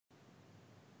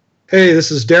Hey,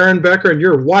 this is Daren Becker, and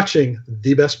you're watching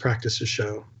the Best Practices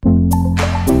Show.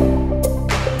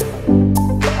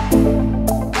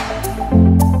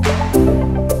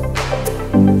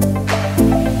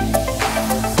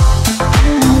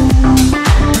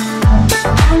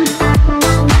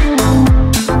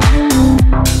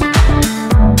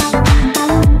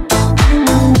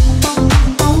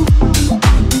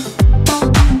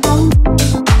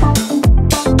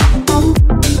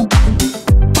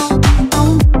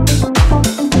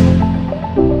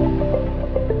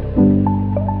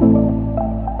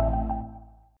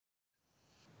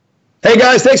 Hey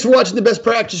guys, thanks for watching the Best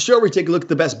Practice Show, where we take a look at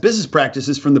the best business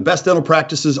practices from the best dental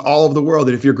practices all over the world.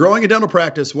 And if you're growing a dental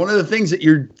practice, one of the things that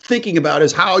you're thinking about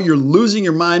is how you're losing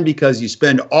your mind because you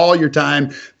spend all your time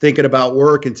thinking about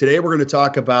work. And today we're going to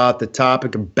talk about the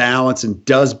topic of balance, and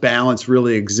does balance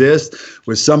really exist,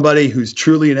 with somebody who's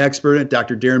truly an expert in it,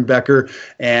 Dr. Daren Becker.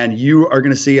 And you are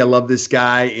going to see, I love this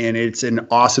guy, and it's an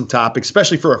awesome topic,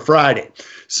 especially for a Friday.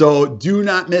 So do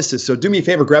not miss this. So do me a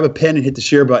favor, grab a pen and hit the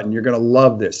share button. You're going to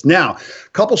love this. Now, a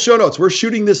couple show notes. We're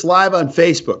shooting this live on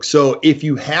Facebook. So if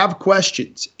you have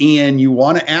questions and you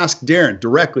want to ask Daren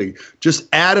directly, just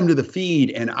add him to the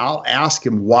feed and I'll ask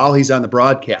him while he's on the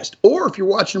broadcast. Or if you're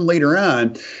watching him later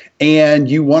on and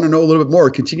you want to know a little bit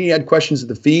more, continue to add questions to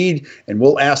the feed and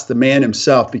we'll ask the man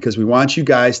himself, because we want you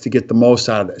guys to get the most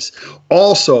out of this.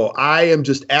 Also, I am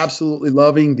just absolutely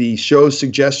loving the show's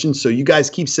suggestions, so you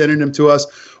guys keep sending them to us.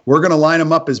 We're going to line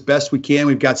them up as best we can.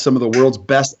 We've got some of the world's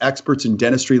best experts in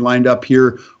dentistry lined up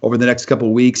here over the next couple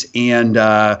of weeks, and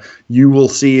you will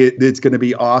see it. It's going to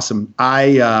be awesome.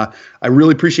 I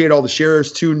really appreciate all the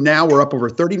shares too. Now we're up over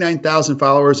 39,000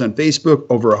 followers on Facebook.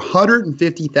 Over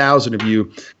 150,000 of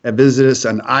you have visited us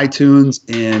on iTunes,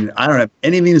 and I don't have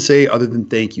anything to say other than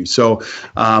thank you. So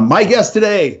my guest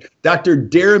today, Dr.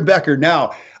 Daren Becker.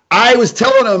 Now, I was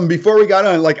telling him before we got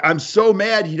on, like, I'm so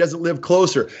mad he doesn't live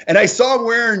closer. And I saw him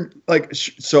wearing, like,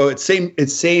 so it's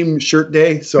same shirt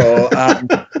day. So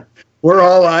we're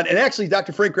all on. And actually,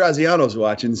 Dr. Frank Graziano's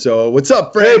watching. So what's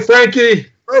up, Frank? Hey,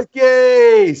 Frankie.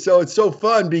 Okay. So it's so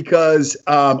fun because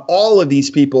all of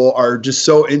these people are just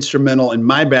so instrumental in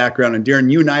my background. And Daren,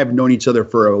 you and I have known each other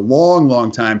for a long, long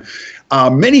time.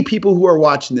 Many people who are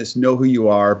watching this know who you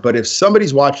are. But if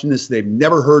somebody's watching this, they've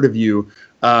never heard of you,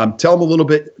 tell them a little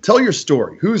bit. Tell your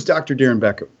story. Who's Dr. Daren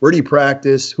Becker? Where do you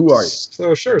practice? Who are you?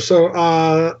 So sure. So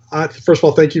first of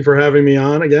all, thank you for having me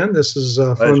on again. This is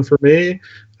fun for me.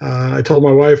 I told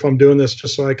my wife I'm doing this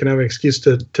just so I can have an excuse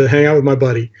to hang out with my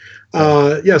buddy.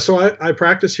 So I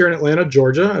practice here in Atlanta,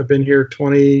 Georgia. I've been here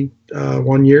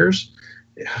 21 years.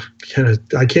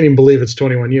 I can't even believe it's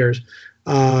 21 years.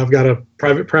 I've got a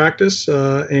private practice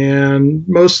and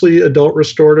mostly adult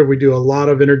restorative. We do a lot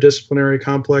of interdisciplinary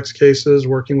complex cases,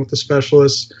 working with the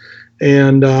specialists.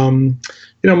 And,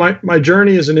 my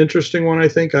journey is an interesting one, I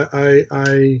think.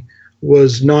 I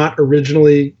was not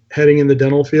originally heading in the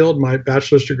dental field. My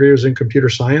bachelor's degree was in computer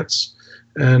science.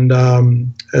 And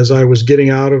as I was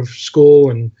getting out of school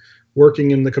and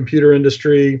working in the computer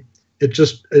industry,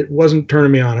 it wasn't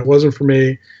turning me on. It wasn't for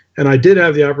me. And I did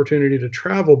have the opportunity to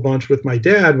travel a bunch with my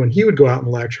dad when he would go out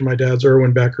and lecture. My dad's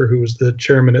Erwin Becker, who was the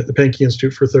chairman at the Pankey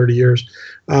Institute for 30 years.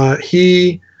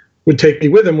 He would take me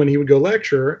with him when he would go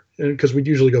lecture, and because we'd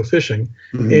usually go fishing.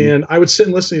 Mm-hmm. And I would sit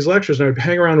and listen to these lectures, and I would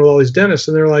hang around with all these dentists,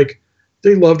 and they're like,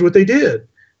 they loved what they did.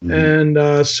 Mm-hmm.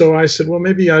 And so I said, well,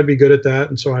 maybe I'd be good at that.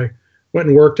 And so I went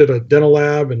and worked at a dental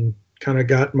lab and kind of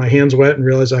got my hands wet and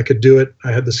realized I could do it.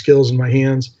 I had the skills in my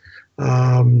hands.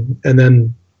 And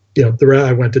then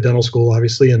I went to dental school,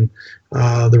 obviously, and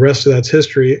the rest of that's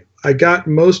history. I got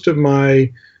most of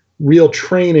my real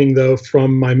training, though,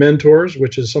 from my mentors,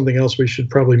 which is something else we should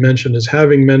probably mention, is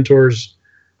having mentors.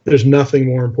 There's nothing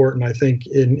more important, I think,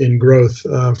 in growth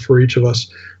for each of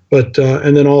us. But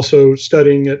and then also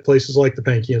studying at places like the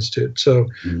Pankey Institute. So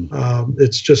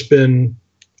it's been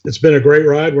a great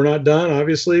ride. We're not done,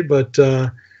 obviously, but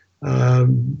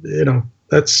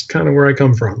that's kind of where I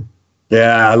come from.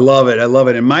 Yeah, I love it.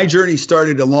 And my journey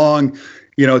started along,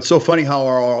 it's so funny how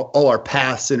all our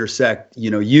paths intersect.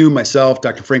 You, myself,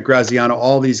 Dr. Frank Graziano,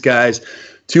 all these guys.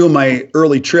 Two of my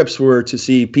early trips were to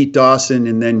see Pete Dawson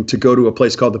and then to go to a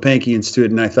place called the Pankey Institute.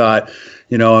 And I thought,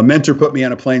 a mentor put me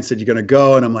on a plane, said, you're going to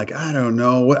go. And I'm like, I don't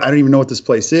know. I don't even know what this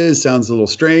place is. Sounds a little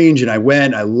strange. And I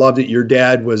went. I loved it. Your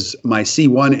dad was my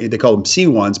C1. They called them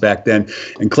C1s back then.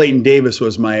 And Clayton Davis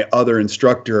was my other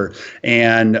instructor.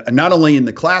 And not only in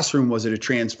the classroom was it a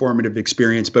transformative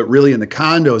experience, but really in the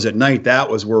condos at night, that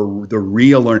was where the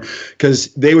real learn.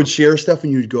 Because they would share stuff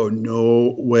and you'd go,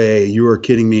 no way, you are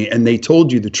kidding me. And they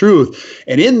told you the truth.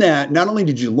 And in that, not only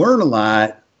did you learn a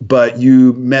lot, but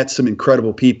you met some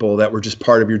incredible people that were just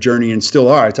part of your journey and still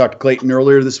are. I talked to Clayton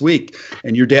earlier this week,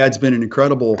 and your dad's been an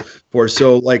incredible force.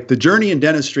 So like the journey in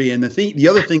dentistry, and the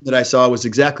other thing that I saw was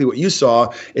exactly what you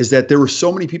saw, is that there were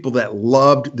so many people that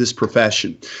loved this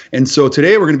profession. And so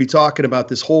today we're going to be talking about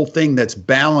this whole thing that's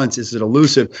balance. Is it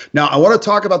elusive? Now I want to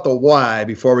talk about the why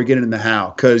before we get into the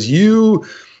how, because you've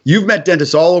met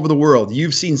dentists all over the world.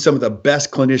 You've seen some of the best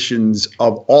clinicians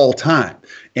of all time.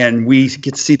 And we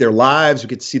get to see their lives. We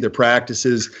get to see their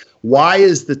practices. Why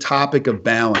is the topic of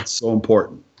balance so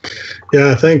important?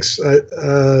 Yeah, thanks.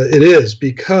 It is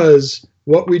because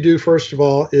what we do, first of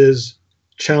all, is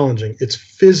challenging. It's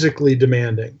physically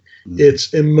demanding. Mm-hmm.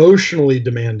 It's emotionally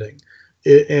demanding.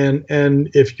 And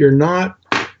if you're not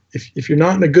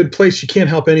in a good place, you can't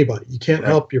help anybody. You can't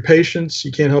help your patients.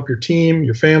 You can't help your team,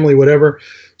 your family, whatever.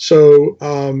 So,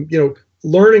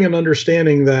 learning and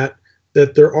understanding that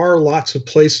there are lots of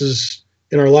places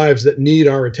in our lives that need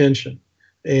our attention,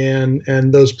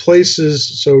 and those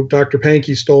places. So Dr.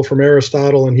 Pankey stole from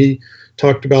Aristotle, and he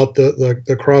talked about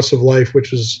the cross of life,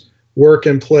 which is work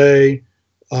and play,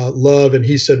 love, and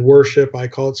he said worship. I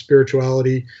call it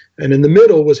spirituality, and in the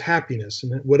middle was happiness,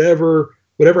 and whatever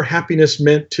happiness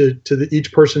meant to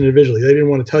each person individually. They didn't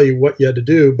want to tell you what you had to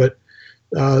do, but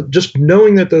just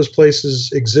knowing that those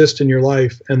places exist in your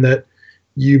life, and that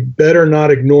you better not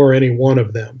ignore any one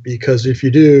of them, because if you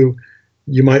do,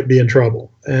 you might be in trouble.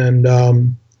 And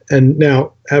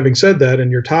now, having said that,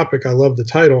 and your topic, I love the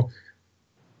title,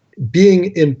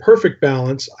 being in perfect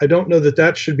balance. I don't know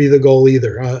that should be the goal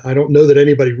either. I don't know that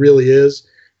anybody really is,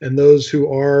 and those who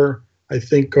are, I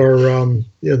think, are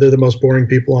they're the most boring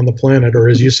people on the planet, or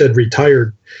as you said,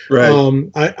 retired. Right.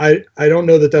 I don't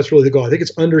know that that's really the goal. I think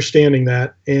it's understanding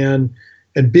that and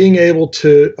being able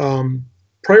to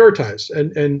prioritize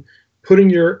and putting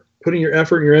your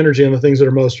effort and your energy on the things that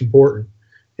are most important,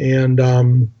 and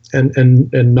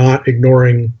not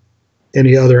ignoring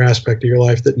any other aspect of your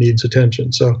life that needs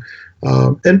attention. So,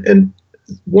 and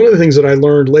one of the things that I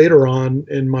learned later on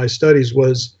in my studies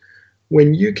was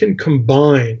when you can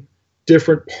combine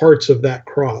different parts of that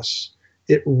cross,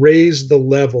 it raised the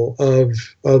level of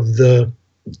the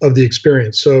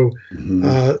experience. So,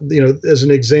 as an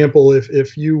example,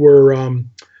 if you were,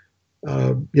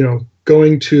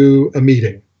 going to a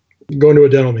meeting, going to a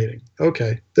dental meeting,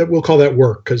 okay, that we'll call that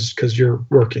work because you're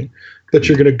working, but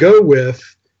you're going to go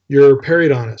with your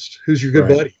periodontist, who's your good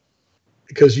buddy,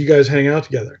 because you guys hang out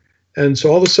together. And so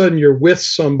all of a sudden you're with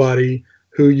somebody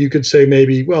who you could say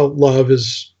maybe, well, love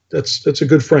is, that's a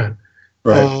good friend.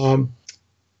 Right.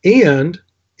 And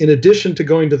in addition to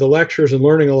going to the lectures and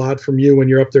learning a lot from you when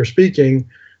you're up there speaking,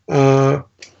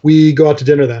 we go out to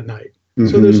dinner that night. Mm-hmm.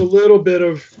 So there's a little bit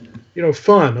of,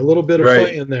 fun, a little bit of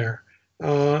play in there.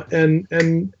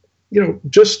 And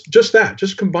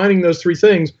just combining those three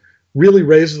things really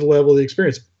raises the level of the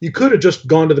experience. You could have just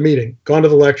gone to the meeting, gone to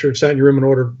the lecture, and sat in your room and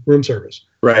ordered room service.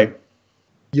 Right.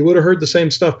 You would have heard the same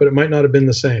stuff, but it might not have been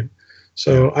the same.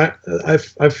 So I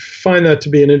find that to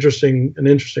be an interesting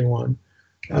one.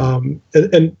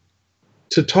 And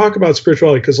to talk about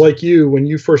spirituality, because like you, when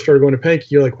you first started going to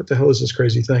Pankey, you're like, what the hell is this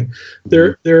crazy thing?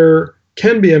 There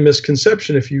can be a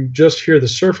misconception if you just hear the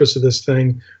surface of this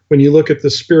thing when you look at the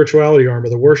spirituality arm or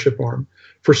the worship arm.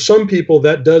 For some people,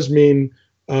 that does mean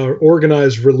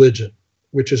organized religion,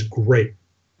 which is great.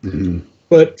 Mm-hmm.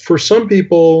 But for some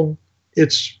people,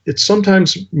 it's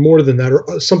sometimes more than that,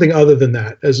 or something other than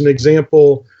that. As an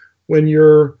example, when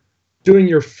you're doing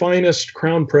your finest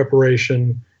crown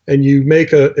preparation and you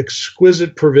make an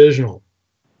exquisite provisional,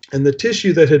 and the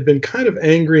tissue that had been kind of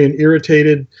angry and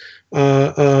irritated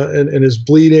and is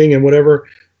bleeding and whatever,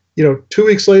 2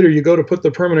 weeks later you go to put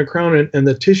the permanent crown in and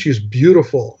the tissue's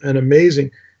beautiful and amazing.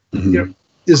 Mm-hmm.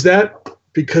 Is that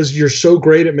because you're so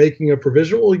great at making a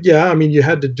provisional? Well, yeah, I mean, you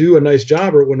had to do a nice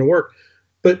job or it wouldn't work.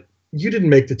 But you didn't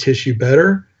make the tissue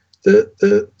better.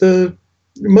 The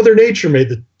Mother Nature made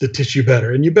the tissue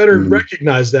better, and you better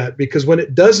recognize that, because when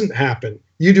it doesn't happen,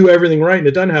 you do everything right and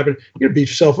it doesn't happen, you're gonna beat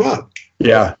yourself up.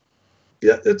 Yeah,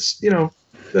 that's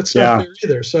that's not fair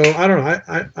either. So I don't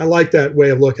know. I like that way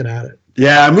of looking at it.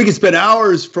 Yeah, and we could spend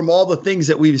hours from all the things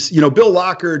that we've, Bill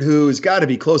Lockard, who's got to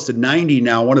be close to 90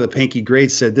 now, one of the Pankey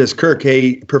greats, said this: Kirk,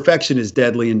 hey, perfection is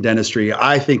deadly in dentistry.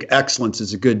 I think excellence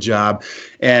is a good job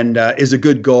and is a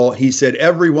good goal. He said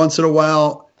every once in a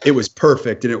while it was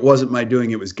perfect, and it wasn't my doing,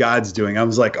 it was God's doing. I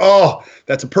was like, oh,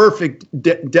 that's a perfect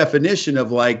definition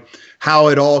of like how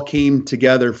it all came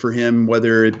together for him,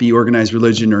 whether it be organized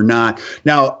religion or not.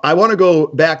 Now, I want to go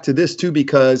back to this too,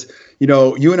 because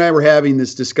you and I were having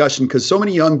this discussion, because so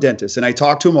many young dentists, and I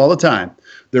talk to them all the time,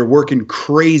 They're working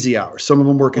crazy hours. Some of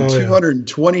them working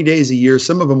 220 days a year.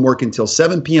 Some of them work until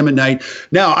 7 p.m. at night.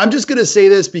 Now, I'm just going to say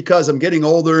this because I'm getting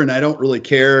older and I don't really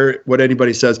care what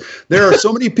anybody says. There are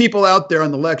so many people out there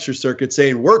on the lecture circuit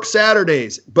saying work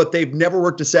Saturdays, but they've never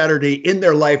worked a Saturday in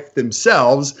their life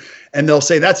themselves. And they'll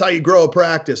say, that's how you grow a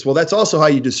practice. Well, that's also how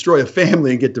you destroy a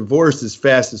family and get divorced as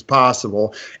fast as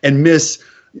possible and miss,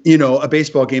 a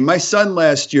baseball game. My son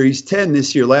last year, he's 10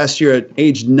 this year. Last year at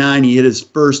age 9, he hit his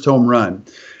first home run.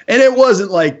 And it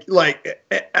wasn't like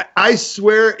I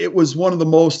swear it was one of the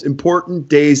most important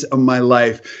days of my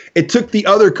life. It took the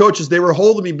other coaches, they were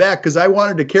holding me back because I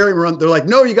wanted to carry him around. They're like,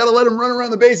 no, you got to let him run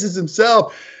around the bases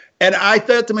himself. And I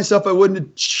thought to myself, I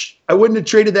wouldn't have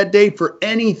traded that day for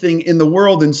anything in the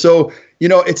world. And so,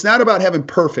 it's not about having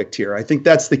perfect here. I think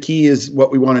that's the key is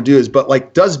what we want to do is,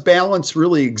 but does balance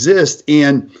really exist?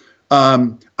 And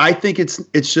I think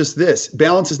it's just this.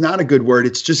 Balance is not a good word.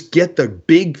 It's just get the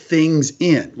big things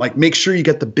in. Make sure you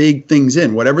get the big things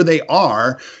in. Whatever they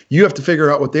are, you have to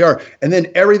figure out what they are. And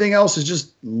then everything else is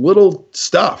just little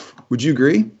stuff. Would you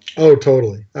agree? Oh,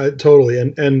 totally. Totally.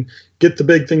 And get the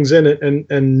big things in it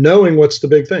and knowing what's the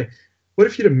big thing. What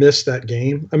if you'd have missed that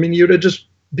game? I mean, you'd have just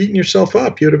beaten yourself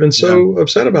up. You'd have been so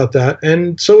upset about that.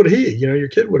 And so would he. Your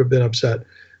kid would have been upset.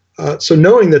 So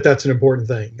knowing that that's an important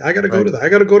thing. I got to go to that. I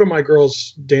got to go to my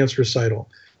girls' dance recital.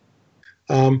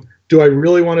 Do I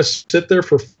really want to sit there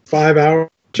for 5 hours,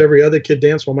 watch every other kid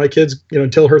dance while my kid's,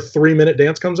 until her 3-minute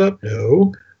dance comes up?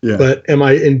 No. Yeah. But am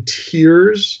I in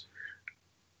tears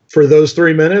for those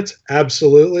 3 minutes?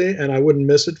 Absolutely. And I wouldn't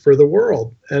miss it for the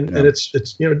world. And it's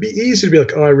it'd be easy to be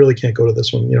like, oh, I really can't go to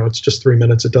this one. It's just 3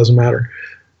 minutes. It doesn't matter.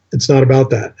 It's not about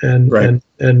that.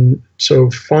 And so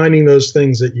finding those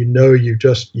things that you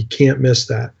can't miss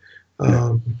that.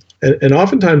 And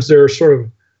oftentimes there are sort of,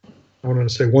 I don't want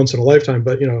to say once in a lifetime,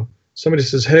 but somebody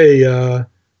says, hey,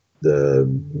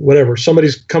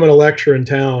 somebody's coming to lecture in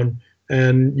town,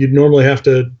 and you'd normally have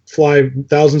to fly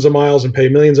thousands of miles and pay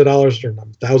millions of dollars or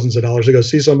thousands of dollars to go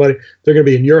see somebody. They're going to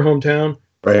be in your hometown.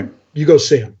 Right. You go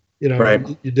see them. You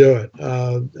do it.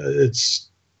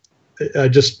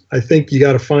 I think you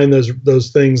got to find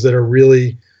those things that are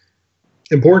really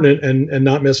important and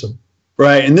not miss them.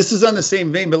 Right. And this is on the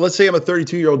same vein, but let's say I'm a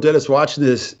 32-year-old dentist watching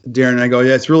this, Daren, and I go,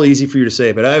 yeah, it's really easy for you to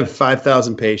say, but I have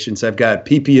 5,000 patients. I've got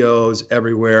PPOs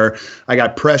everywhere. I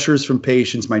got pressures from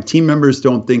patients. My team members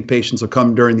don't think patients will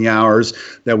come during the hours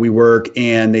that we work,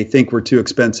 and they think we're too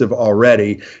expensive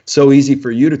already. It's so easy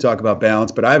for you to talk about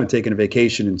balance, but I haven't taken a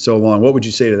vacation in so long. What would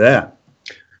you say to that?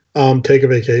 Take a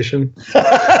vacation.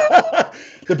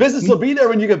 The business will be there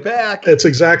when you get back. That's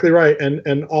exactly right. And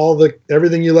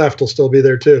everything you left will still be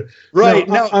there too. Right.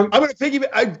 Now I'm going to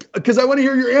piggyback because I want to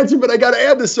hear your answer, but I got to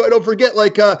add this so I don't forget,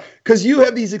 because you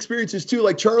have these experiences too.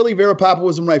 Like Charlie Verapapa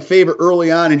was my favorite early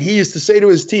on. And he used to say to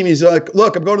his team, he's like,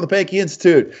 look, I'm going to the Pankey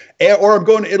Institute or I'm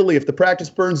going to Italy. If the practice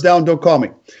burns down, don't call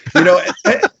me,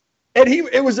 And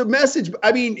it was a message.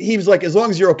 I mean, he was like, as long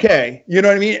as you're okay, you know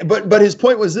what I mean? But his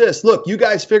point was this: look, you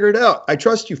guys figure it out. I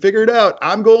trust you. Figure it out.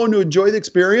 I'm going to enjoy the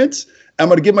experience. I'm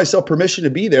going to give myself permission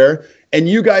to be there, and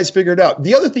you guys figure it out.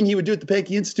 The other thing he would do at the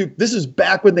Pankey Institute, this is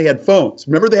back when they had phones.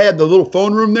 Remember they had the little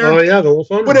phone room there? Oh, yeah, the little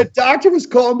phone room. When a doctor was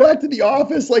calling back to the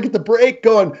office, at the break,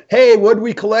 going, hey, what did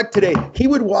we collect today? He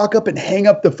would walk up and hang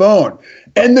up the phone.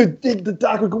 And the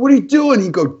doctor would go, what are you doing?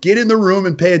 He'd go, get in the room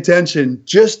and pay attention,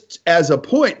 just as a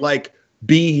point,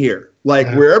 be here.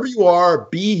 Wherever you are,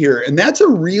 be here. And that's a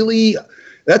really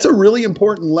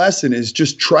important lesson, is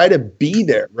just try to be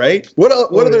there, right? What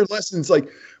other lessons,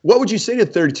 what would you say to a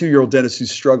 32-year-old dentist who's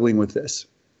struggling with this?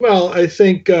 Well, I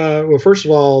think, first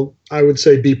of all, I would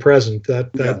say be present. I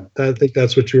think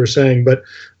that's what you were saying. But,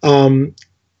 I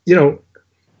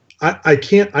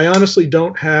honestly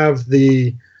don't have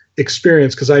the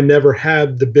experience because I never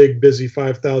had the big, busy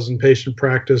 5,000 patient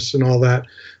practice and all that.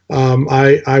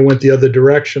 I went the other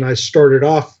direction. I started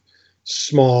off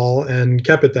small and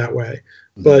kept it that way.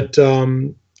 But,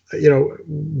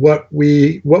 what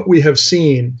we have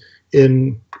seen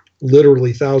in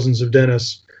literally thousands of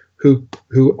dentists who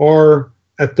are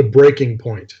at the breaking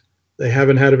point. They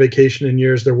haven't had a vacation in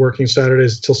years. They're working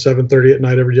Saturdays till 7:30 at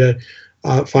night every day,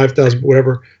 5,000,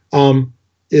 whatever,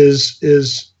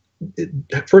 first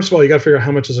of all, you got to figure out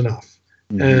how much is enough.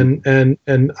 Mm-hmm.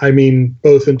 And I mean,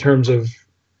 both in terms of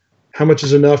how much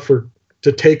is enough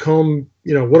to take home,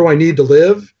 what do I need to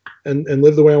live and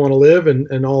live the way I want to live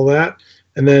and all that.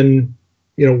 And then,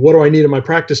 what do I need in my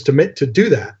practice to do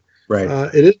that? Right.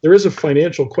 There is a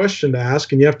financial question to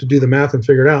ask, and you have to do the math and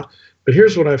figure it out. But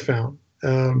here's what I found.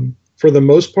 For the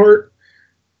most part,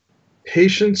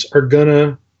 patients are going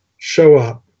to show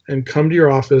up and come to your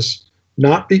office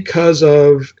not because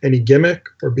of any gimmick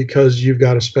or because you've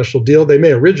got a special deal. They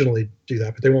may originally do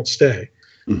that, but they won't stay.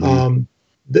 Mm-hmm.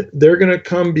 They're going to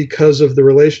come because of the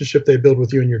relationship they build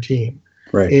with you and your team.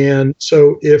 Right. And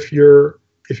so if you're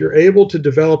able to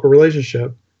develop a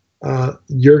relationship,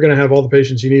 you're going to have all the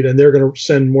patients you need, and they're going to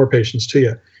send more patients to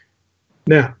you.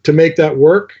 Now, to make that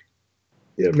work,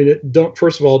 I mean,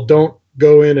 first of all, don't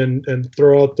go in and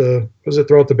throw out the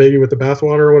baby with the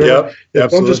bathwater or whatever. Yep,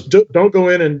 absolutely. Don't go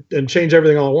in and change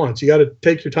everything all at once. You got to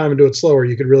take your time and do it slower.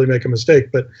 You could really make a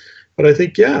mistake. But I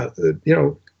think,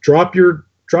 drop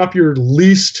your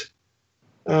least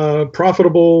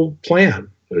profitable plan.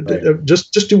 Right.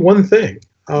 Just do one thing.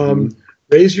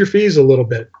 Raise your fees a little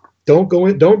bit. Don't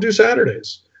do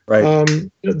Saturdays. Right.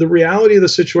 The reality of the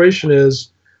situation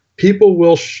is people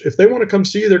will, if they want to come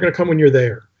see you, they're going to come when you're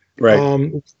there.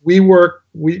 Right.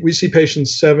 We see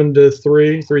patients 7 to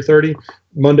 3:30,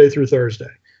 Monday through Thursday.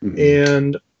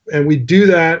 Mm-hmm. And we do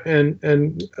that.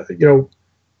 And your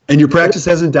practice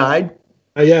hasn't died?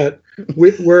 Not yet.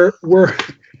 We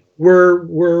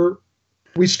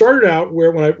started out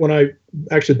where when I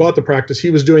actually bought the practice, he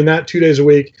was doing that 2 days a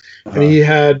week, and he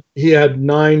had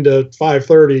 9 to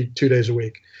 5:30 2 days a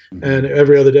week, mm-hmm. and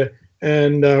every other day.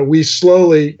 And we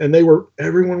slowly, and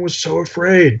everyone was so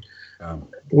afraid.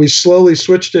 We slowly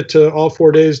switched it to all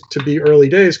 4 days to be early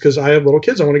days because I have little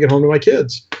kids. I want to get home to my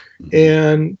kids. Mm-hmm.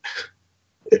 And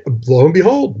lo and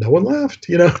behold, no one left.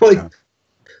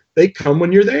 They come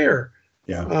when you're there.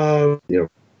 Yeah.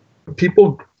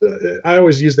 People. I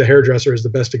always use the hairdresser as the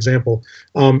best example.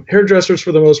 Hairdressers,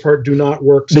 for the most part, do not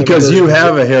work. Because you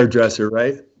have a hairdresser,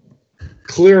 right?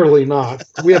 Clearly not.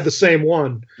 We have the same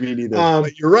one. Me neither.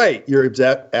 But you're right. You're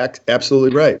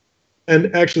absolutely right.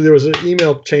 And actually, there was an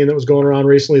email chain that was going around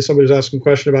recently. Somebody was asking a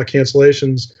question about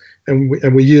cancellations, and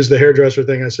we used the hairdresser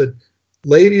thing. I said,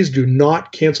 ladies do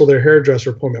not cancel their hairdresser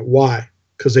appointment. Why?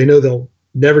 Because they know they'll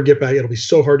never get back. It'll be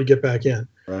so hard to get back in.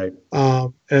 Right.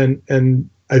 And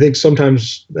I think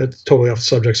sometimes that's totally off the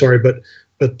subject. Sorry, but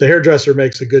the hairdresser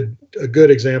makes a good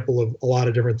example of a lot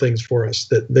of different things for us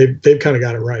that they've kind of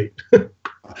got it right.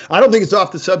 I don't think it's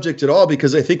off the subject at all,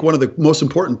 because I think one of the most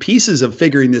important pieces of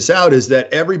figuring this out is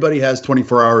that everybody has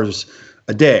 24 hours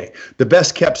a day. The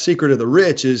best kept secret of the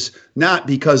rich is not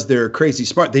because they're crazy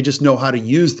smart. They just know how to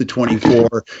use the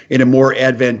 24 in a more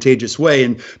advantageous way.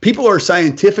 And people are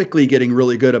scientifically getting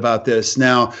really good about this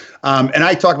now. And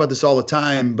I talk about this all the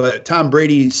time, but Tom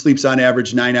Brady sleeps on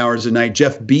average 9 hours a night.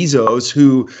 Jeff Bezos,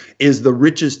 who is the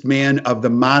richest man of the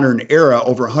modern era,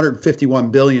 over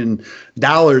 $151 billion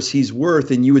he's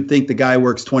worth. And you would think the guy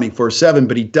works 24/7,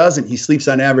 but he doesn't. He sleeps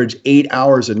on average 8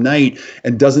 hours a night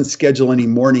and doesn't schedule any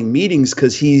morning meetings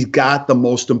because he's got the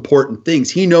most important things.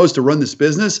 He knows to run this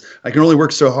business, I can only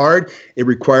work so hard. It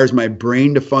requires my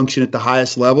brain to function at the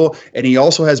highest level. And he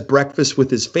also has breakfast with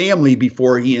his family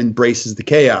before he embraces the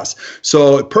chaos.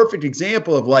 So a perfect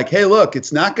example of like, hey, look,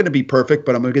 it's not going to be perfect,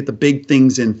 but I'm going to get the big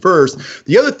things in first.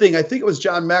 The other thing, I think it was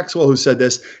John Maxwell who said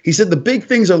this. He said the big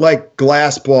things are like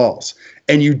glass balls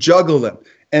and you juggle them.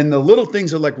 And the little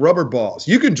things are like rubber balls.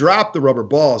 You can drop the rubber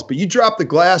balls, but you drop the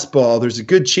glass ball, there's a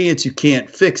good chance you can't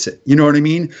fix it. You know what I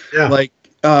mean? Yeah. Like,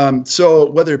 so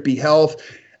whether it be health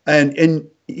and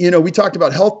we talked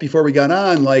about health before we got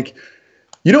on, like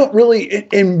you don't really,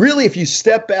 and really if you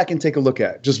step back and take a look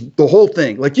at it, just the whole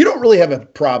thing, like you don't really have a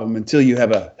problem until you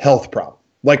have a health problem.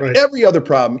 Like right. Every other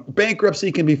problem,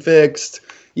 bankruptcy can be fixed,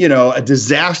 a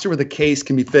disaster with a case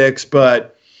can be fixed,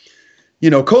 but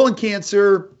colon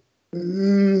cancer,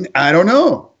 I don't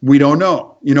know. We don't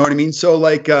know. You know what I mean? So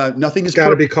like nothing is got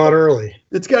to be caught early.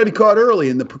 It's got to be caught early,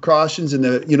 and the precautions and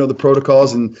the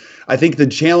protocols. And I think the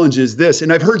challenge is this.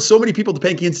 And I've heard so many people at the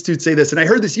Pankey Institute say this, and I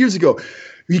heard this years ago.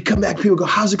 You come back, people go,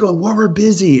 "How's it going?" "Well, we're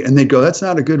busy," and they go, "That's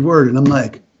not a good word." And I'm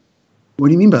like, "What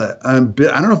do you mean by that?" I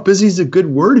don't know if busy is a good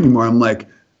word anymore. I'm like,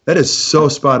 that is so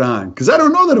spot on, because I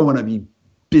don't know that I want to be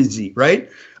busy, right?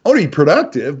 I want to be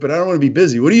productive, but I don't want to be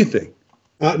busy. What do you think?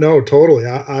 No, totally.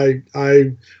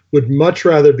 I would much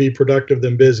rather be productive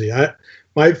than busy.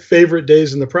 My favorite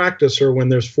days in the practice are when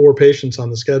there's 4 patients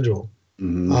on the schedule,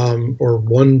 mm-hmm. Or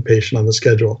 1 patient on the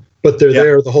schedule, but they're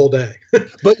there the whole day.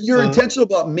 But you're intentional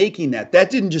about making that. That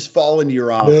didn't just fall into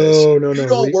your office. No. You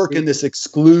don't work in this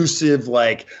exclusive,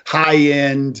 like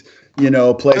high-end,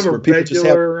 place where people just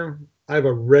have. I have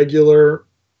a regular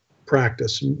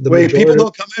practice. Wait, people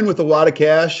don't come in with a lot of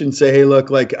cash and say, "Hey, look,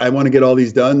 like I want to get all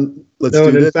these done. Let's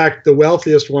do this." In fact, the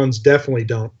wealthiest ones definitely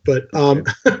don't. But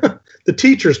the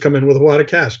teachers come in with a lot of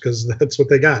cash because that's what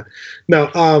they got.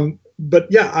 No, but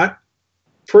yeah,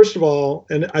 first of all,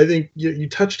 and I think you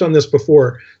touched on this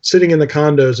before, sitting in the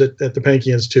condos at the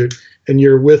Pankey Institute, and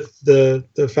you're with the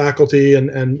faculty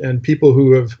and people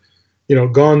who have,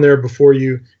 gone there before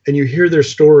you, and you hear their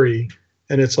story,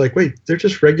 and it's like, wait, they're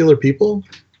just regular people.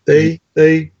 They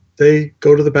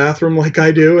go to the bathroom like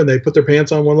I do, and they put their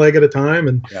pants on one leg at a time,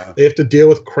 and they have to deal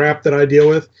with crap that I deal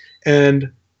with.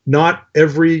 And not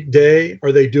every day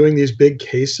are they doing these big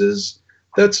cases.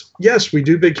 Yes, we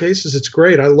do big cases. It's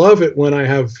great. I love it when I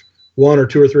have 1 or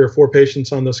 2 or 3 or 4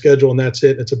 patients on the schedule, and that's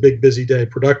it. It's a big, busy day,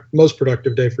 most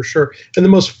productive day for sure, and the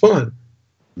most fun.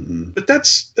 Mm-hmm. But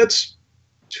that's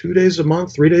 2 days a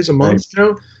month, 3 days a month.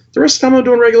 Right. The rest of the time I'm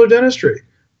doing regular dentistry,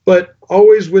 but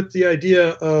always with the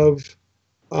idea of,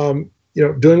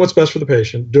 doing what's best for the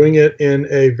patient, doing it in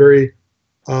a very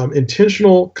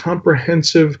intentional,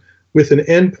 comprehensive, with an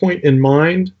endpoint in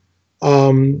mind.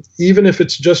 Even if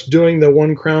it's just doing the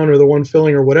one crown or the one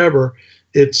filling or whatever,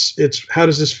 it's how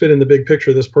does this fit in the big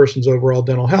picture of this person's overall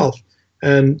dental health?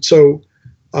 And so,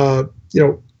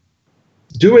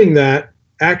 doing that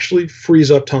actually frees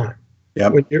up time. Yeah.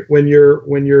 When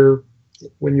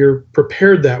you're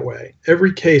prepared that way,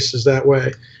 every case is that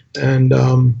way. And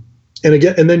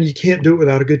then you can't do it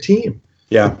without a good team.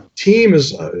 Yeah. Team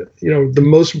is, the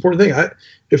most important thing.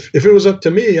 If it was up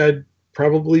to me, I'd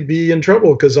probably be in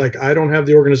trouble because I don't have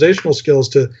the organizational skills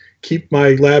to keep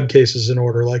my lab cases in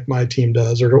order like my team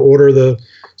does, or to order the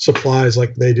supplies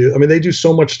like they do. I mean, they do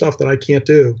so much stuff that I can't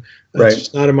do. That's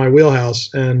just not in my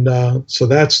wheelhouse. And so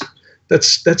that's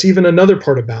even another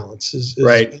part of balance is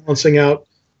balancing out,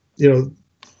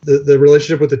 the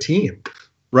relationship with the team.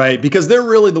 Right, because they're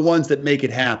really the ones that make it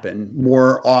happen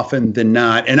more often than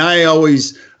not. And I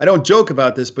don't joke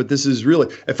about this, but this is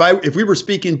really, if we were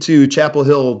speaking to Chapel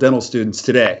Hill dental students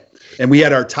today, and we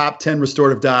had our top 10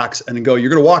 restorative docs, and then you're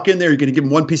going to walk in there, you're going to give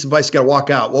them one piece of advice, you got to walk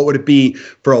out. What would it be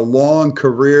for a long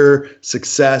career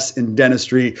success in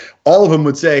dentistry? All of them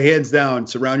would say, hands down,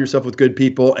 surround yourself with good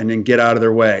people and then get out of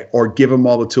their way, or give them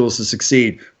all the tools to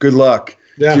succeed. Good luck.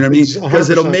 Yeah, you know what I mean? Because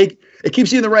it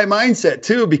keeps you in the right mindset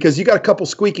too, because you got a couple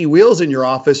squeaky wheels in your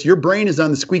office. Your brain is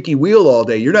on the squeaky wheel all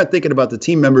day. You're not thinking about the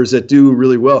team members that do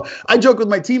really well. I joke with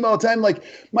my team all the time. Like,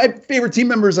 my favorite team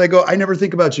members, I go, I never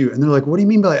think about you. And they're like, what do you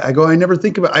mean by that? I go, I don't have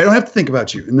to think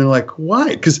about you. And they're like,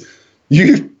 why? Because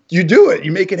you do it.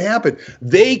 You make it happen.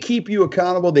 They keep you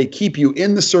accountable. They keep you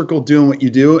in the circle doing what you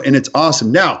do. And it's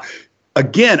awesome. Now,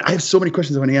 again, I have so many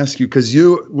questions I want to ask you, because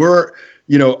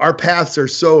our paths are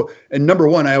so, and number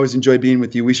one, I always enjoy being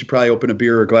with you. We should probably open a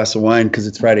beer or a glass of wine because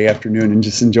it's Friday afternoon and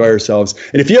just enjoy ourselves.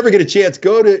 And if you ever get a chance,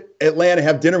 go to Atlanta,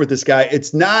 have dinner with this guy.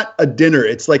 It's not a dinner.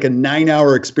 It's like a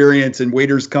 9-hour experience, and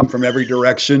waiters come from every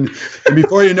direction. And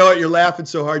before you know it, you're laughing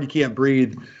so hard you can't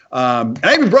breathe. And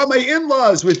I even brought my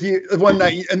in-laws with you one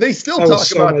night, and they still talk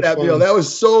about that meal. That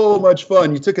was so much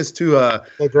fun. You took us to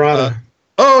La Grata.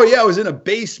 Oh yeah, I was in a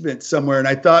basement somewhere, and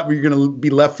I thought we were going to be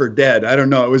left for dead. I don't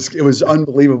know. It was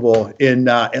unbelievable in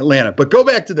Atlanta. But go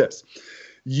back to this.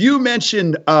 You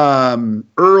mentioned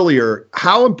earlier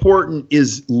how important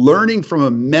is learning from a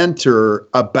mentor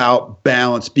about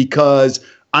balance, because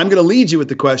I'm going to lead you with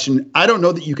the question. I don't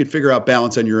know that you could figure out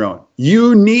balance on your own.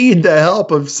 You need the help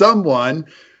of someone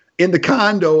in the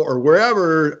condo or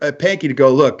wherever at Pankey to go,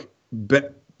 look,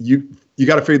 but you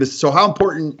got to figure this. So how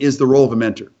important is the role of a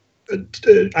mentor?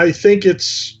 I think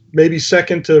it's maybe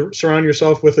second to surround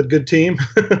yourself with a good team.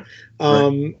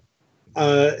 And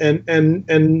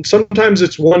sometimes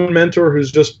it's one mentor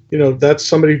who's just, that's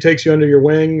somebody who takes you under your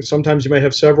wing. Sometimes you may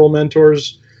have several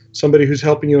mentors, somebody who's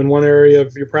helping you in one area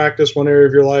of your practice, one area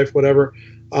of your life, whatever.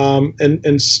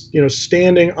 And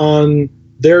standing on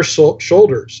their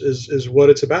shoulders is what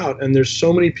it's about. And there's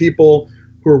so many people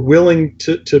who are willing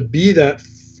to be that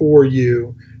for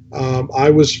you. I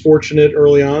was fortunate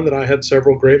early on that I had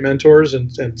several great mentors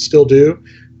and still do.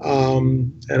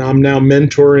 And I'm now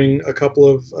mentoring a couple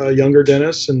of younger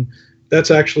dentists, and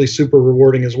that's actually super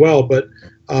rewarding as well. But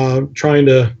trying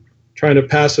to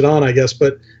pass it on, I guess.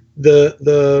 But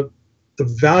the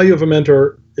value of a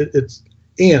mentor,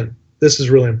 and this is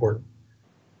really important.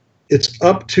 It's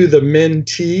up to the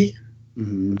mentee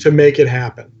to make it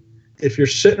happen. If you're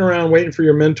sitting around waiting for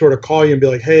your mentor to call you and be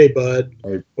like, hey, bud,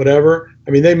 whatever.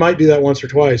 I mean, they might do that once or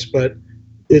twice, but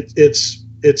it's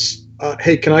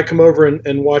hey, can I come over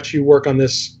and watch you work on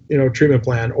this, treatment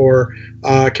plan? Or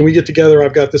can we get together?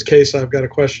 I've got this case I've got a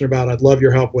question about. I'd love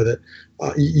your help with it.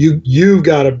 You've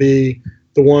got to be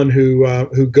the one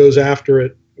who goes after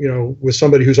it, with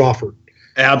somebody who's offered.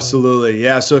 Absolutely.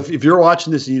 Yeah. So if you're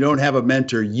watching this and you don't have a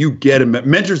mentor, you get a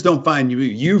mentors don't find you.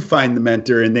 You find the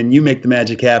mentor, and then you make the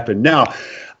magic happen. Now,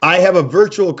 I have a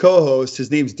virtual co-host. His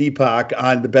name's Deepak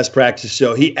on the Best Practice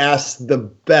Show. He asks the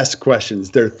best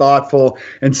questions. They're thoughtful.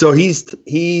 And so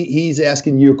he's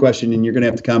asking you a question, and you're going to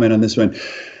have to comment on this one.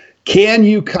 Can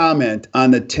you comment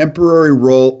on the temporary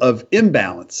role of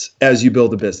imbalance as you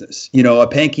build a business? You know, a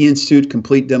Pankey Institute,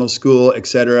 complete dental school, et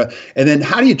cetera. And then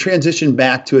how do you transition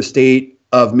back to a state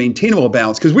of maintainable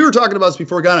balance? Because we were talking about this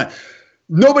before, Ghana.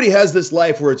 Nobody has this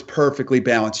life where it's perfectly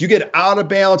balanced. You get out of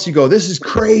balance, you go, this is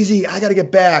crazy, I got to get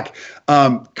back.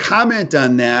 Comment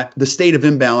on that, the state of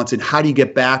imbalance, and how do you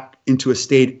get back into a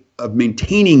state of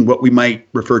maintaining what we might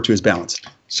refer to as balance?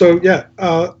 So, yeah,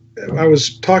 I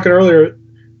was talking earlier,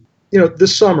 you know,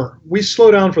 this summer, we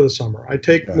slow down for the summer. I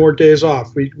take more days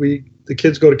off. The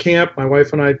kids go to camp. My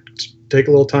wife and I take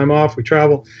a little time off. We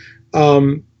travel.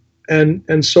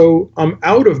 And so I'm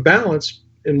out of balance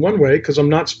in one way, because I'm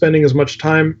not spending as much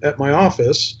time at my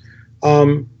office.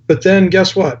 But then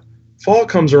guess what? Fall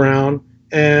comes around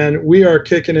and we are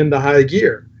kicking into high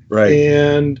gear. Right.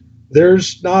 And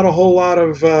there's not a whole lot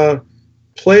of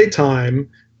play time,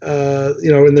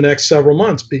 in the next several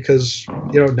months, because,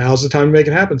 now's the time to make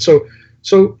it happen. So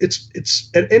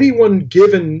it's at any one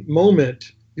given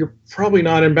moment, you're probably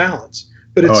not in balance,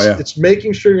 but it's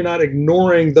making sure you're not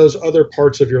ignoring those other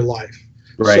parts of your life.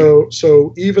 Right.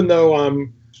 So even though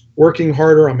I'm working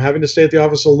harder, I'm having to stay at the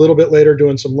office a little bit later,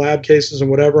 doing some lab cases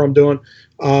and whatever I'm doing.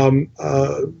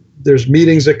 There's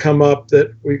meetings that come up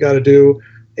that we got to do,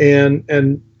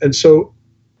 and so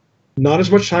not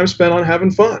as much time spent on having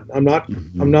fun.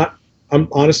 I'm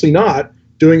honestly not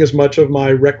doing as much of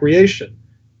my recreation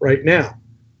right now,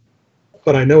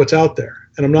 but I know it's out there,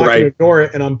 and I'm not going to ignore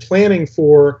it. And I'm planning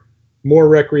for more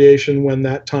recreation when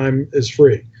that time is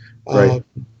free. And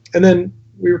then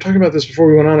we were talking about this before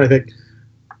we went on. I think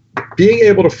being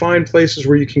able to find places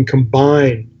where you can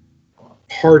combine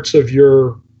parts of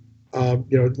your,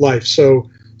 life. So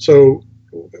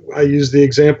I use the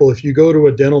example, if you go to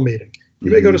a dental meeting, you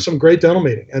may go to some great dental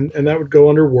meeting, and that would go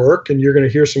under work, and you're going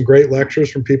to hear some great lectures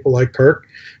from people like Kirk,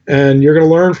 and you're going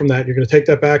to learn from that. You're going to take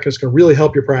that back, and it's going to really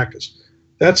help your practice.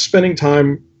 That's spending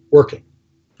time working.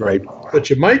 Right. But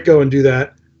you might go and do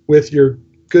that with your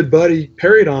good buddy,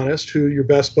 periodontist, who you're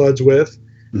best buds with,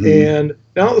 and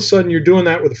now all of a sudden you're doing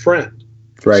that with a friend.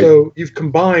 Right. So you've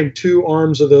combined two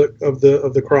arms of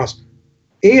the cross.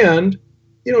 And,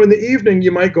 in the evening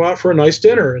you might go out for a nice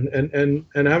dinner and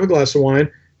have a glass of wine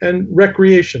and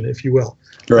recreation, if you will.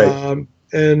 Right.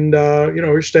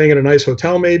 You're staying at a nice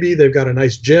hotel maybe. They've got a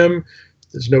nice gym.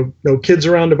 There's no kids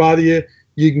around to bother you.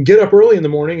 You can get up early in the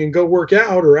morning and go work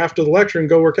out, or after the lecture and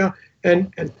go work out.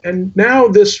 And now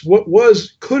this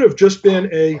could have just been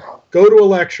a go to a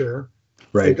lecture,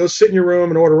 and go sit in your room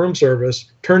and order room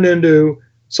service, turned into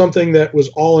something that was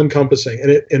all encompassing,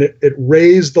 and it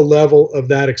raised the level of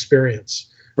that experience.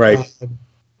 Right.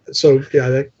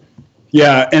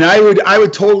 Yeah, and I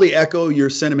would totally echo your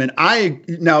sentiment.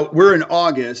 Now we're in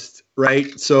August,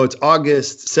 right? So it's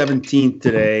August 17th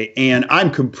today, and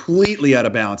I'm completely out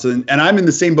of balance. And I'm in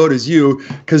the same boat as you,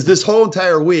 because this whole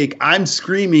entire week I'm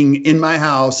screaming in my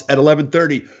house at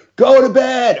 11:30, go to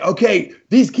bed. Okay,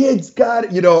 these kids got, or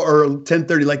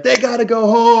 10:30, like they got to go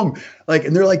home.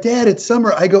 And they're like, Dad, it's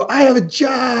summer. I go, I have a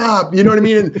job. You know what I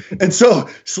mean? And so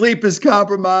sleep is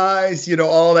compromised,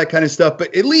 all that kind of stuff.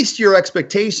 But at least your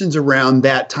expectations around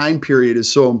that time period is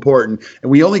so important.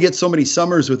 And we only get so many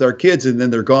summers with our kids, and then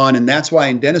they're gone. And that's why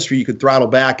in dentistry, you could throttle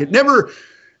back.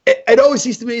 It always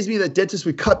used to amaze me that dentists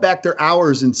would cut back their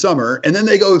hours in summer, and then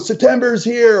they go, September's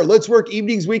here, let's work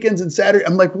evenings, weekends, and Saturday.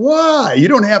 I'm like, why? You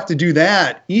don't have to do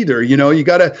that either. You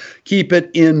got to keep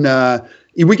it in.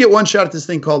 We get one shot at this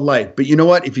thing called life, but you know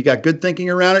what? If you got good thinking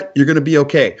around it, you're going to be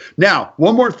okay. Now,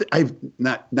 one more thing.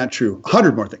 Not true.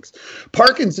 100 more things.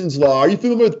 Parkinson's law. Are you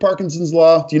familiar with Parkinson's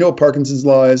law? Do you know what Parkinson's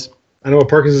law is? I know what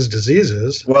Parkinson's disease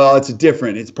is. Well, it's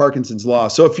different. It's Parkinson's law.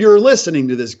 So if you're listening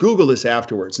to this, Google this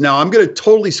afterwards. Now, I'm going to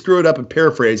totally screw it up and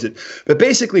paraphrase it. But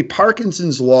basically,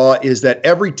 Parkinson's law is that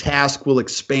every task will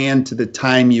expand to the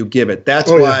time you give it. That's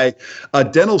why a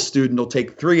dental student will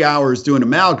take 3 hours doing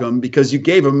amalgam, because you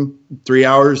gave them 3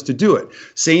 hours to do it.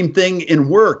 Same thing in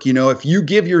work. If you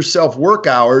give yourself work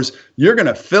hours, you're going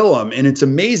to fill them. And it's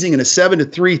amazing in a 7 to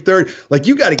 3:30,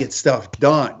 you got to get stuff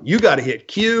done. You got to hit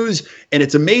cues. And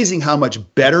it's amazing how much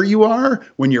better you are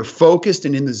when you're focused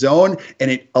and in the zone. And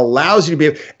it allows you to be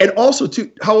able, and also too,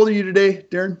 how old are you today,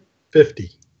 Daren? 50.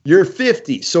 You're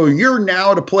 50. So you're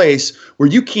now at a place where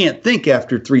you can't think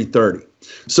after 3:30.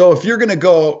 So if you're going to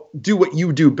go do what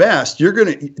you do best,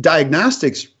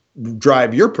 diagnostics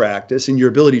drive your practice and your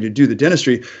ability to do the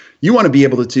dentistry. You want to be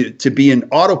able to be in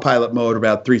autopilot mode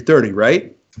about 3:30,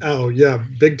 right? Oh yeah,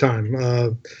 big time.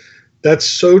 That's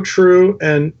so true.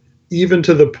 And even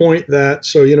to the point that,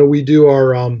 so, we do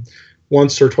our,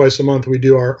 once or twice a month, we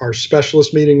do our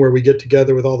specialist meeting where we get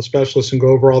together with all the specialists and go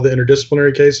over all the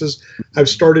interdisciplinary cases. I've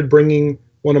started bringing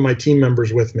one of my team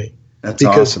members with me. That's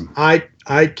awesome.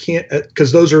 I can't,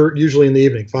 because those are usually in the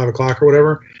evening, 5 o'clock or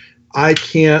whatever. I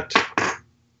can't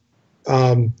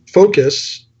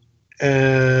focus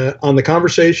on the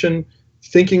conversation,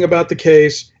 thinking about the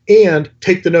case, and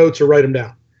take the notes or write them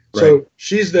down. Right. So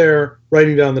she's there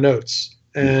writing down the notes,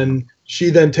 and she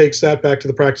then takes that back to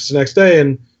the practice the next day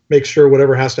and makes sure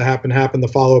whatever has to happen, the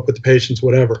follow-up with the patients,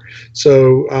 whatever.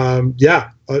 So,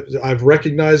 I've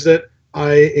recognized it.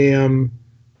 I am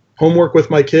homework with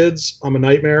my kids. I'm a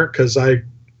nightmare because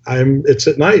it's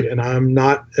at night, and I'm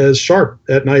not as sharp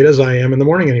at night as I am in the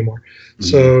morning anymore. Mm-hmm.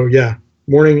 So,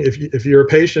 morning, if you're a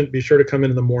patient, be sure to come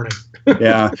in the morning.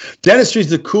 Yeah. Dentistry is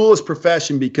the coolest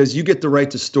profession because you get to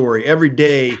write the story. Every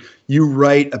day you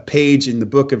write a page in the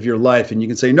book of your life, and you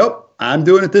can say, nope, I'm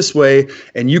doing it this way.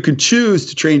 And you can choose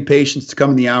to train patients to come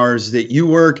in the hours that you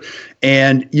work.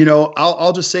 And,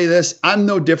 I'll just say this. I'm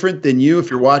no different than you if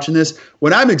you're watching this.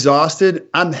 When I'm exhausted,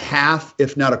 I'm half,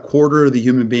 if not a quarter of the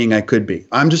human being I could be.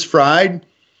 I'm just fried.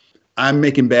 I'm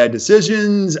making bad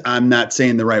decisions. I'm not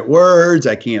saying the right words.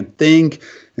 I can't think.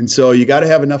 And so you got to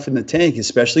have enough in the tank,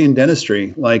 especially in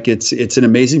dentistry. Like it's an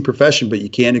amazing profession, but you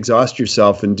can't exhaust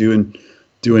yourself in doing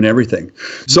everything.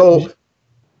 So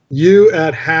you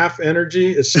at half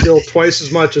energy is still twice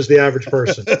as much as the average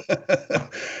person.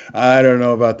 I don't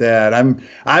know about that.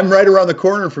 I'm right around the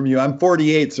corner from you. I'm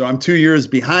 48, so I'm 2 years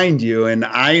behind you. And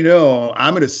I know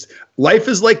life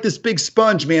is like this big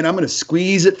sponge, man. I'm going to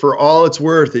squeeze it for all it's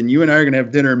worth. And you and I are going to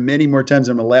have dinner many more times.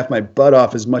 I'm going to laugh my butt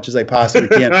off as much as I possibly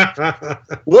can.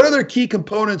 What other key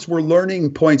components were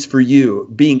learning points for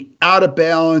you, being out of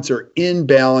balance or in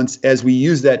balance, as we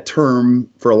use that term,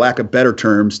 for a lack of better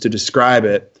terms, to describe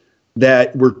it,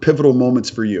 that were pivotal moments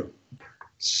for you?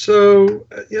 So,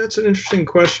 it's an interesting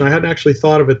question. I hadn't actually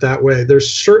thought of it that way.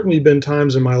 There's certainly been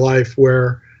times in my life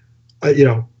where,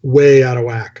 way out of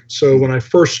whack. So when I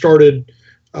first started,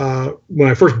 when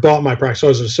I first bought my practice, I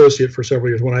was an associate for several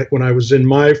years. When I was in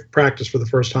my practice for the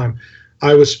first time,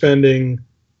 I was spending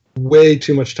way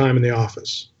too much time in the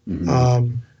office,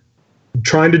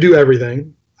 trying to do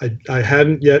everything. I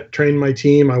hadn't yet trained my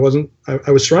team. I was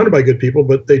surrounded by good people,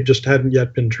 but they just hadn't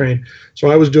yet been trained. So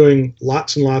I was doing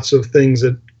lots and lots of things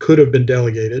that could have been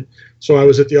delegated. So I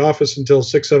was at the office until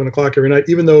 6, 7 o'clock every night,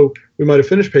 even though we might have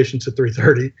finished patients at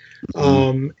 3:30,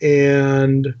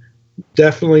 and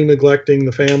definitely neglecting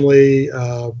the family,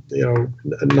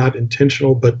 not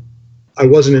intentional, but I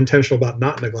wasn't intentional about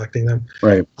not neglecting them.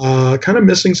 Right. Kind of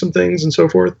missing some things and so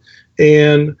forth.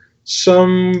 And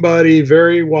somebody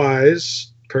very wise,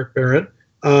 Kirk Barrett,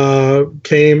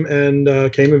 came and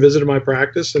visited my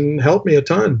practice and helped me a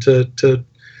ton to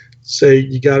say,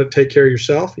 you got to take care of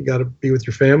yourself. You got to be with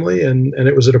your family. And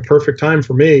it was at a perfect time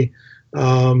for me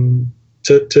to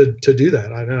do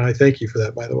that. And I thank you for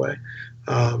that, by the way.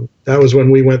 That was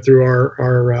when we went through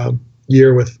our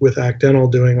year with Act Dental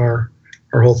doing our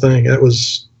whole thing. That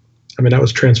was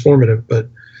transformative, but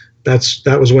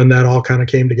that was when that all kind of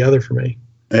came together for me.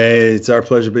 Hey, it's our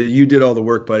pleasure, but you did all the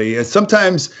work, buddy. And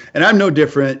sometimes, and I'm no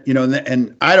different,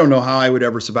 and I don't know how I would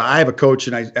ever survive. I have a coach,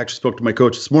 and I actually spoke to my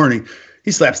coach this morning. He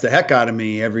slaps the heck out of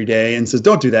me every day and says,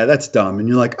 don't do that. That's dumb. And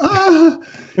you're like,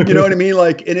 you know what I mean?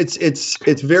 Like, and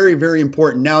it's very, very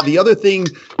important. Now, the other thing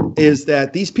is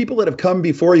that these people that have come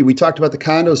before you, we talked about the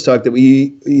condos talk,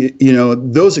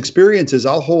 that those experiences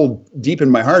I'll hold deep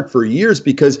in my heart for years,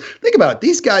 because think about it.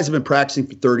 These guys have been practicing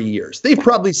for 30 years. They've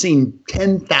probably seen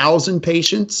 10,000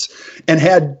 patients and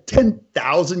had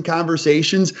 10,000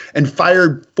 conversations and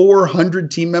fired 400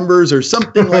 team members or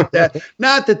something like that.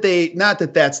 Not that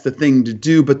that's the thing to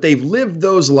do, but they've lived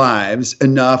those lives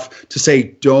enough to say,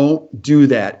 don't do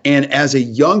that. And as a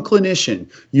young clinician,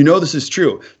 this is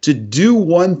true. To do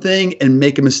one thing and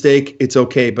make a mistake, it's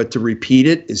okay, but to repeat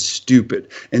it is stupid.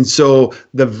 And so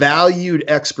the valued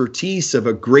expertise of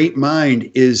a great mind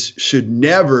should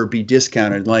never be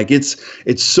discounted. Like it's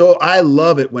so, I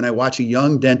love it when I watch a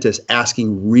young dentist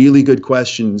asking really good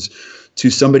questions to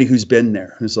somebody who's been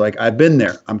there. It's like, I've been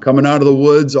there. I'm coming out of the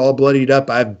woods all bloodied up.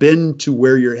 I've been to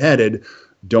where you're headed.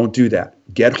 Don't do that.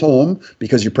 Get home,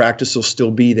 because your practice will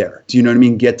still be there. Do you know what I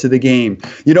mean? Get to the game.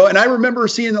 And I remember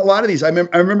seeing a lot of these. I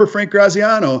remember Frank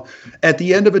Graziano at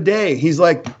the end of a day. He's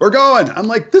like, we're going. I'm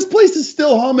like, this place is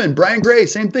still humming. Brian Gray,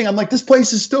 same thing. I'm like, this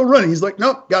place is still running. He's like,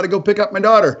 nope, got to go pick up my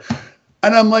daughter.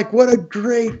 And I'm like, what a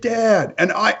great dad.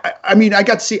 And I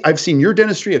got to see, I've seen your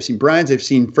dentistry. I've seen Brian's. I've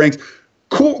seen Frank's.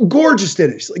 cool, gorgeous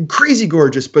dentists, like crazy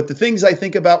gorgeous. But the things I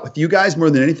think about with you guys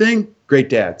more than anything, great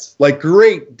dads,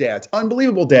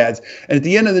 unbelievable dads. And at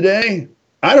the end of the day,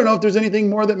 I don't know if there's anything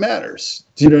more that matters.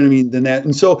 Do you know what I mean? Than that.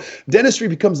 And so dentistry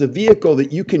becomes the vehicle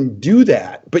that you can do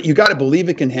that, but you got to believe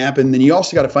it can happen. Then you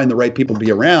also got to find the right people to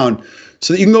be around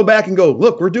so that you can go back and go,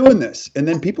 look, we're doing this. And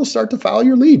then people start to follow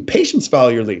your lead. Patients follow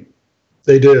your lead.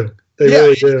 They do. They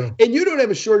really do. And you don't have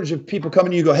a shortage of people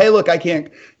coming to you and go, hey, look, I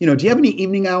can't, do you have any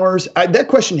evening hours? That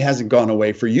question hasn't gone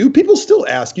away for you. People still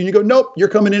ask you and you go, nope, you're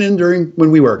coming in during when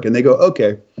we work. And they go,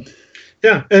 okay.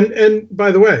 Yeah. And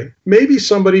by the way, maybe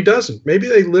somebody doesn't. Maybe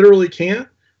they literally can't.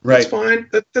 Right. That's fine.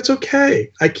 That's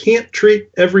okay. I can't treat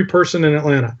every person in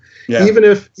Atlanta. Yeah. Even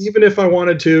if I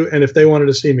wanted to, and if they wanted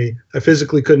to see me, I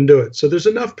physically couldn't do it. So there's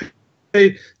enough.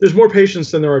 There's more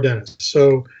patients than there are dentists.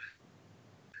 So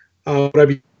would I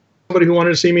be somebody who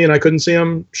wanted to see me and I couldn't see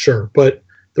them? Sure. But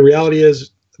the reality is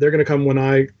they're going to come when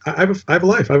I have a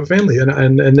life, I have a family,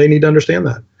 and they need to understand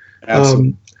that.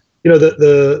 Absolutely.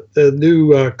 The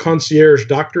new concierge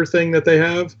doctor thing that they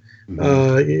have. I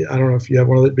don't know if you have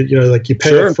one of them, but like you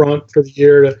pay up front for the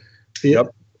year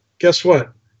Guess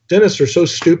what? Dentists are so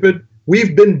stupid.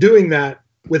 We've been doing that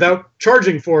without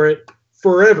charging for it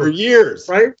forever. For years.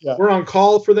 Right? Yeah. We're on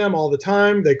call for them all the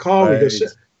time. They call, we go sit.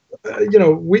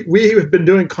 We have been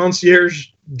doing concierge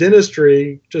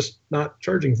dentistry, just not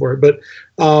charging for it. But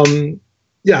I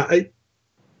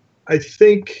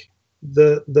think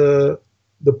the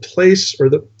place or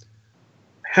the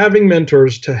having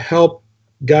mentors to help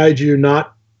guide you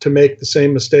not to make the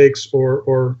same mistakes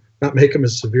or not make them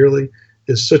as severely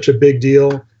is such a big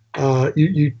deal.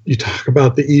 You talk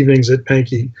about the evenings at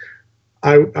Pankey.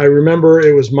 I remember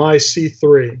it was my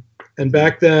C3, and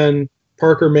back then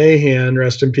Parker Mahan,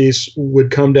 rest in peace, would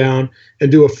come down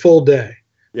and do a full day.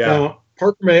 Yeah. Now,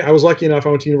 I was lucky enough. I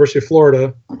went to University of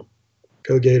Florida.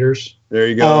 Go Gators. There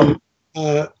you go.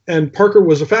 And Parker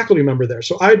was a faculty member there.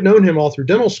 So I'd known him all through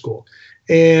dental school.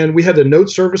 And we had the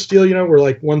note service deal, where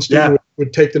like one student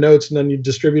would take the notes and then you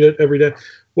distribute it every day.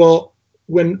 Well,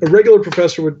 when a regular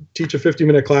professor would teach a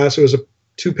 50-minute class, it was a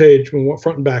 2-page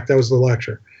front and back. That was the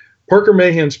lecture. Parker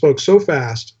Mahan spoke so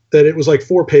fast that it was like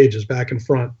 4 pages back and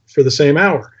front for the same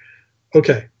hour.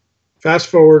 Okay, fast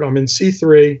forward, I'm in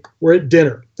C3, we're at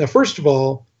dinner. Now, first of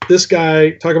all, this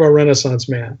guy, talk about Renaissance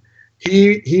man,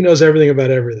 he knows everything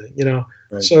about everything,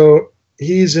 Right. So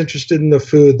he's interested in the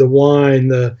food, the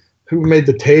wine, who made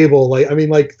the table,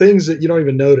 like things that you don't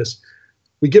even notice.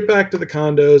 We get back to the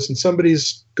condos and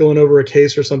somebody's going over a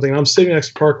case or something. I'm sitting next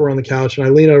to Parker on the couch and I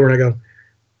lean over and I go,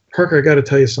 Parker, I got to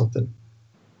tell you something.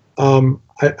 I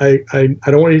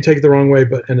don't want you to take it the wrong way,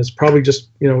 and it's probably just,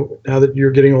 now that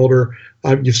you're getting older,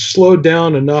 you've slowed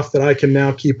down enough that I can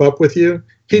now keep up with you.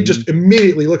 He just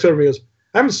immediately looks over at me and goes,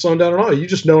 I haven't slowed down at all. You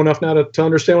just know enough now to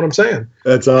understand what I'm saying.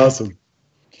 That's awesome.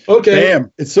 Okay.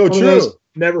 Damn, it's so true.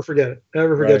 Never forget it.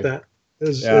 Never forget that.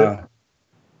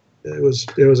 It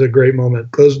was a great moment.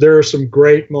 There are some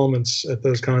great moments at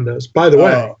those condos. By the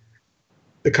way,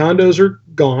 the condos are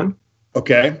gone.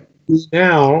 Okay.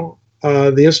 Now,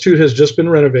 the Institute has just been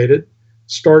renovated,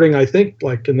 starting, I think,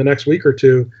 like in the next week or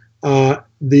two. All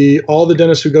the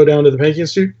dentists who go down to the Pankey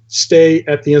Institute stay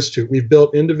at the Institute. We've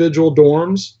built individual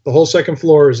dorms. The whole second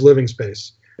floor is living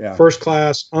space. Yeah. First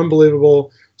class,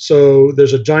 unbelievable. So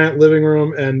there's a giant living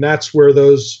room, and that's where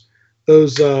those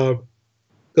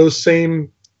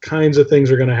same kinds of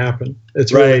things are going to happen.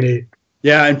 It's really neat.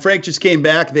 Yeah, and Frank just came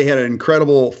back. They had an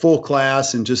incredible full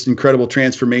class and just incredible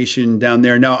transformation down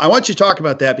there. Now, I want you to talk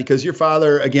about that because your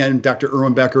father, again, Dr.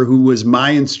 Erwin Becker, who was my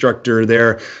instructor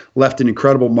there, left an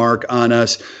incredible mark on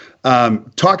us.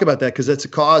 Talk about that because that's a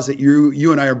cause that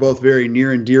you and I are both very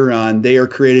near and dear on. They are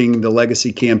creating the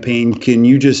legacy campaign. Can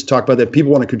you just talk about that?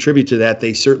 People want to contribute to that.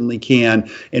 They certainly can.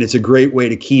 And it's a great way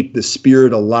to keep the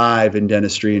spirit alive in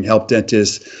dentistry and help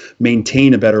dentists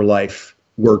maintain a better life,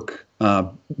 work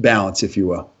balance, if you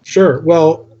will. Sure.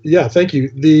 Well, yeah, thank you.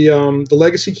 The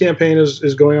legacy campaign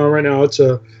is going on right now. It's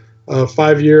a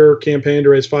 5-year campaign to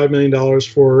raise $5 million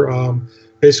for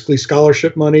basically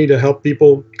scholarship money to help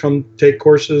people come take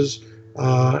courses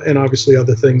and obviously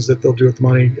other things that they'll do with the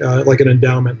money, like an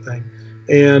endowment thing.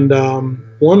 And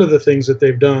one of the things that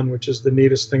they've done, which is the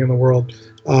neatest thing in the world,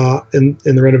 in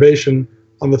the renovation,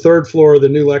 on the 3rd floor of the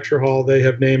new lecture hall, they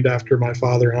have named after my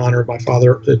father, in honor of my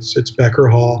father. It's Becker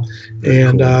Hall.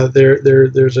 And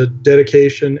there's a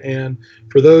dedication. And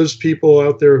for those people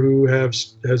out there who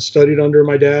has studied under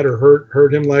my dad or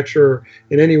heard him lecture or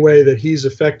in any way that he's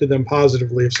affected them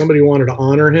positively, if somebody wanted to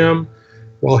honor him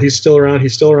while he's still around,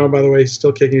 by the way, he's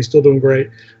still kicking, he's still doing great.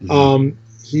 Mm-hmm.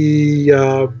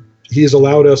 He has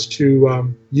allowed us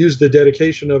to use the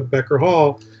dedication of Becker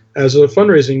Hall as a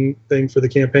fundraising thing for the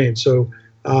campaign. So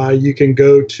you can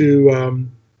go to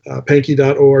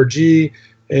Pankey.org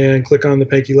and click on the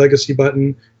Pankey Legacy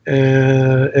button.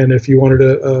 And if you wanted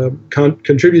to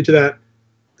contribute to that,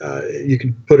 you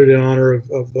can put it in honor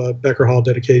of Becker Hall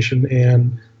dedication,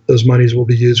 and those monies will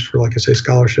be used for, like I say,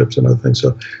 scholarships and other things.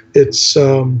 So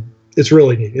it's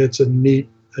really neat. It's a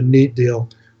neat deal.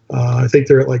 I think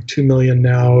they're at like 2 million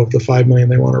now of the 5 million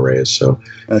they want to raise. So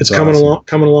it's coming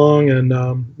along,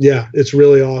 and yeah, it's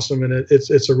really awesome, and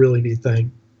it's a really neat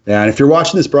thing. Yeah, and if you're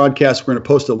watching this broadcast, we're going to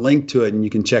post a link to it, and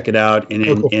you can check it out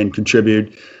and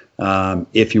contribute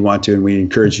if you want to, and we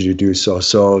encourage you to do so.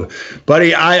 So,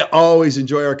 buddy, I always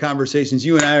enjoy our conversations.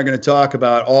 You and I are going to talk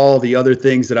about all the other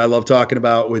things that I love talking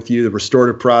about with you, the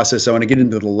restorative process. I want to get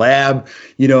into the lab.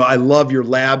 You know, I love your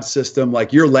lab system.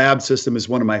 Like, your lab system is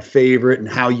one of my favorite, and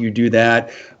how you do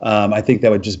that. I think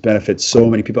that would just benefit so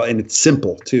many people, and it's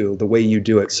simple too, the way you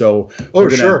do it. So,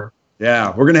 sure. Yeah,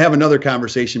 we're going to have another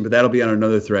conversation, but that'll be on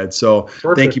another thread. So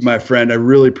Perfect. Thank you, my friend. I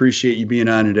really appreciate you being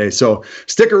on today. So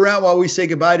stick around while we say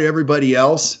goodbye to everybody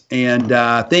else. And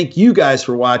thank you guys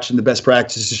for watching the Best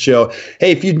Practices Show.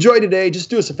 Hey, if you enjoyed today, just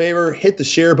do us a favor, hit the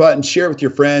share button, share it with your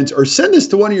friends, or send this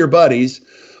to one of your buddies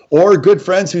or good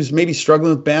friends who's maybe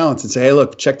struggling with balance, and say, hey,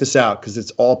 look, check this out, because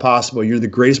it's all possible. You're the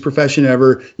greatest profession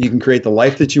ever. You can create the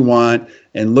life that you want,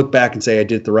 and look back and say, I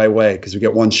did it the right way, because we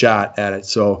get one shot at it.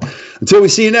 So until we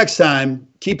see you next time,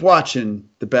 keep watching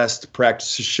the Best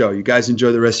Practices Show. You guys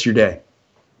enjoy the rest of your day.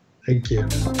 Thank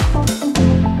you.